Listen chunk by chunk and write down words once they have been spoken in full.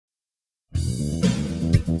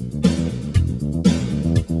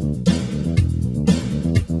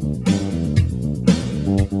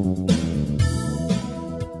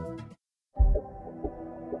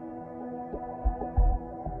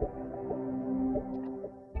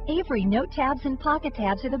Avery NoteTabs and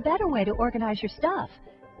PocketTabs are the better way to organize your stuff.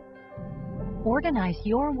 Organize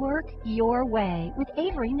your work your way with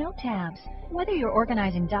Avery NoteTabs. Whether you're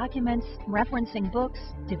organizing documents, referencing books,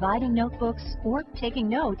 dividing notebooks, or taking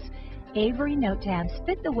notes, Avery NoteTabs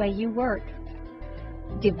fit the way you work.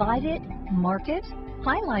 Divide it, mark it,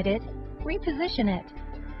 highlight it, reposition it.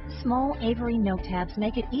 Small Avery NoteTabs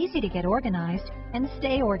make it easy to get organized and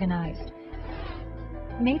stay organized.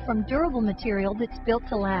 Made from durable material that's built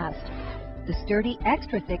to last. The sturdy,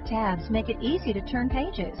 extra-thick tabs make it easy to turn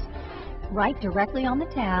pages. Write directly on the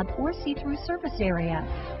tab or see-through surface area.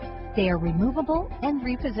 They are removable and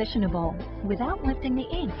repositionable without lifting the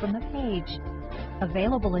ink from the page.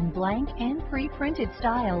 Available in blank and pre-printed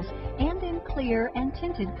styles and in clear and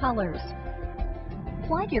tinted colors.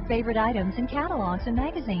 Flag your favorite items in catalogs and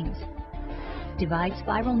magazines. Divide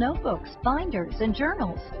spiral notebooks, binders, and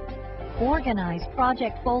journals. Organize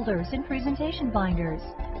project folders and presentation binders.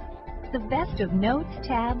 The best of notes,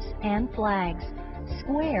 tabs, and flags.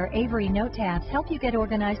 Square Avery NoteTabs help you get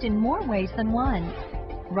organized in more ways than one.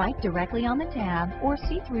 Write directly on the tab or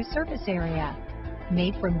see-through surface area.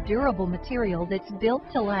 Made from durable material that's built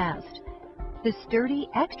to last. The sturdy,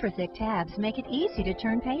 extra-thick tabs make it easy to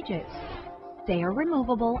turn pages. They are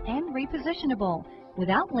removable and repositionable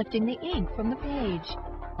without lifting the ink from the page.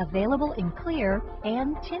 Available in clear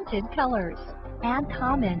and tinted colors. Add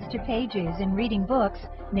comments to pages in reading books,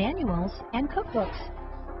 manuals, and cookbooks.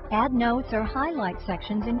 Add notes or highlight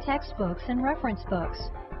sections in textbooks and reference books.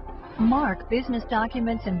 Mark business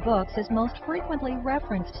documents and books as most frequently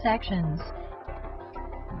referenced sections.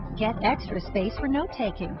 Get extra space for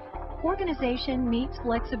note-taking. Organization meets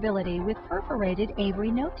flexibility with perforated Avery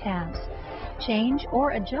NoteTabs. Change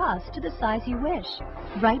or adjust to the size you wish.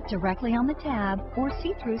 Write directly on the tab or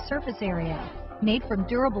see-through surface area. Made from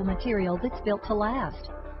durable material that's built to last.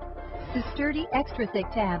 The sturdy,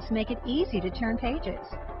 extra-thick tabs make it easy to turn pages.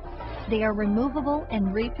 They are removable and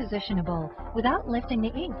repositionable without lifting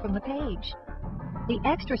the ink from the page. The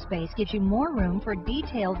extra space gives you more room for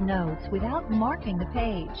detailed notes without marking the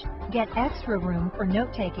page. Get extra room for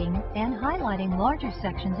note-taking and highlighting larger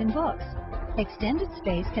sections in books. Extended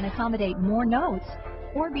space can accommodate more notes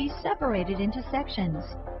or be separated into sections.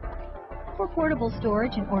 For portable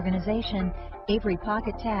storage and organization, Avery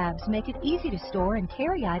PocketTabs make it easy to store and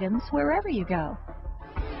carry items wherever you go.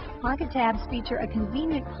 PocketTabs feature a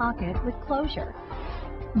convenient pocket with closure.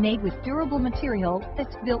 Made with durable material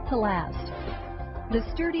that's built to last. The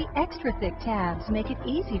sturdy, extra-thick tabs make it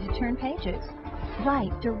easy to turn pages.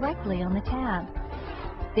 Write directly on the tab.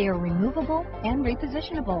 They are removable and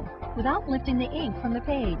repositionable without lifting the ink from the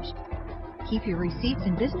page. Keep your receipts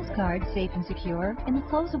and business cards safe and secure in the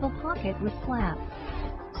closable pocket with flap.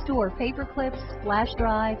 Store paper clips, flash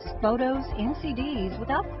drives, photos, and CDs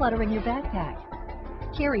without cluttering your backpack.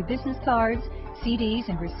 Carry business cards, CDs,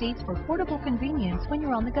 and receipts for portable convenience when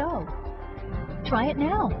you're on the go. Try it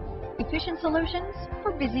now. Efficient solutions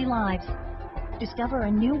for busy lives. Discover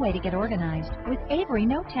a new way to get organized with Avery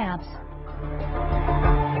NoteTabs.